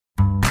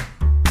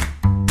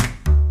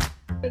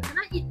Okay, can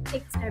I eat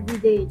eggs every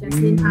day?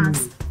 Jocelyn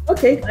asked.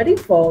 Okay, I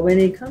think when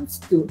it comes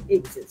to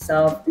eggs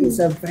itself, it's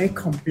a very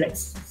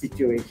complex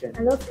situation.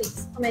 I love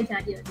eggs. How many can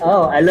I eat?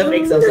 Oh, I love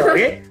eggs also.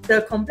 Okay,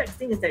 the complex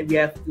thing is that we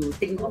have to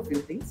take note of a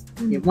few things.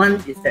 Okay, one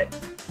is that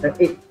the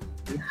egg,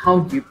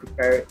 how do you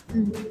prepare it?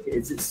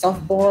 Is it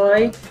soft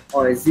boil,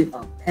 or is it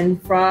pan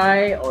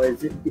fry, or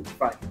is it deep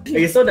fried?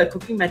 Okay, so the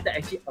cooking method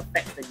actually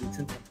affects the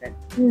nutrient content,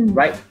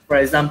 right? For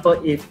example,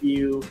 if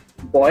you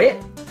boil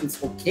it,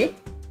 it's okay.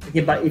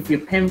 Okay, but if you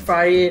pan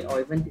fry it or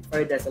even deep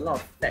fry it, there's a lot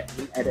of fat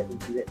being added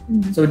into it.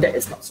 So that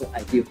is not so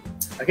ideal.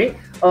 Okay.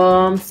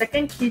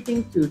 Second key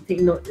thing to take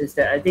note is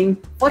that I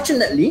think,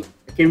 fortunately,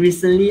 okay,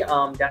 recently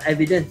there are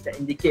evidence that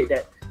indicate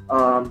that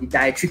the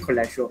dietary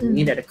cholesterol,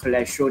 meaning that the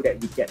cholesterol that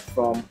we get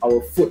from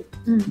our food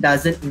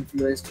doesn't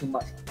influence too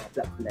much on our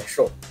blood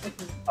cholesterol.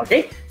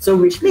 Okay, so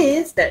which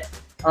means that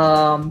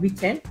we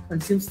can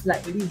consume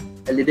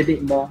a little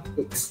bit more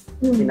eggs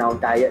in our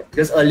diet,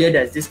 because earlier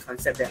there's this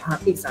concept that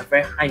eggs are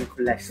very high in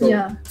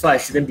cholesterol, so I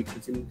shouldn't be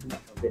consuming too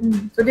much of it.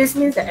 So this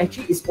means that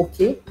actually it's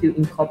okay to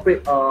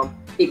incorporate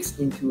eggs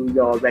into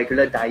your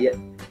regular diet.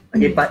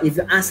 Okay, but if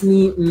you ask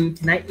me,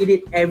 can I eat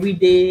it every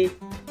day?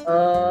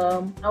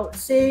 I would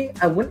say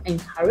I wouldn't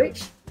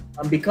encourage,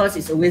 because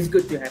it's always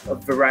good to have a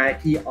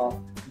variety of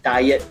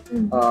diet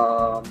in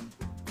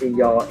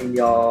your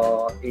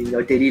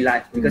daily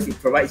life, because it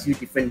provides you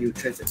different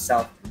nutrients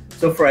itself.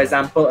 So for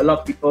example, a lot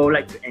of people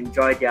like to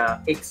enjoy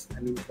their eggs,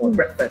 for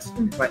breakfast,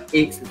 right?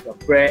 Eggs with your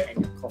bread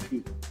and your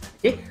coffee.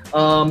 Okay,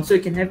 so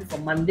you can have it for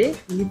Monday.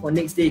 Maybe for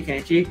next day, you can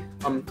actually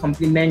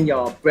complement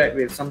your bread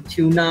with some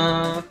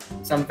tuna,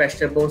 some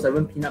vegetables, or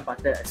even peanut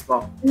butter as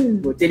well.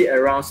 Rotate it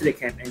around so they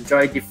can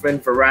enjoy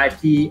different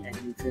variety and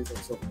nutrients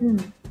also.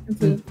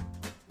 Okay.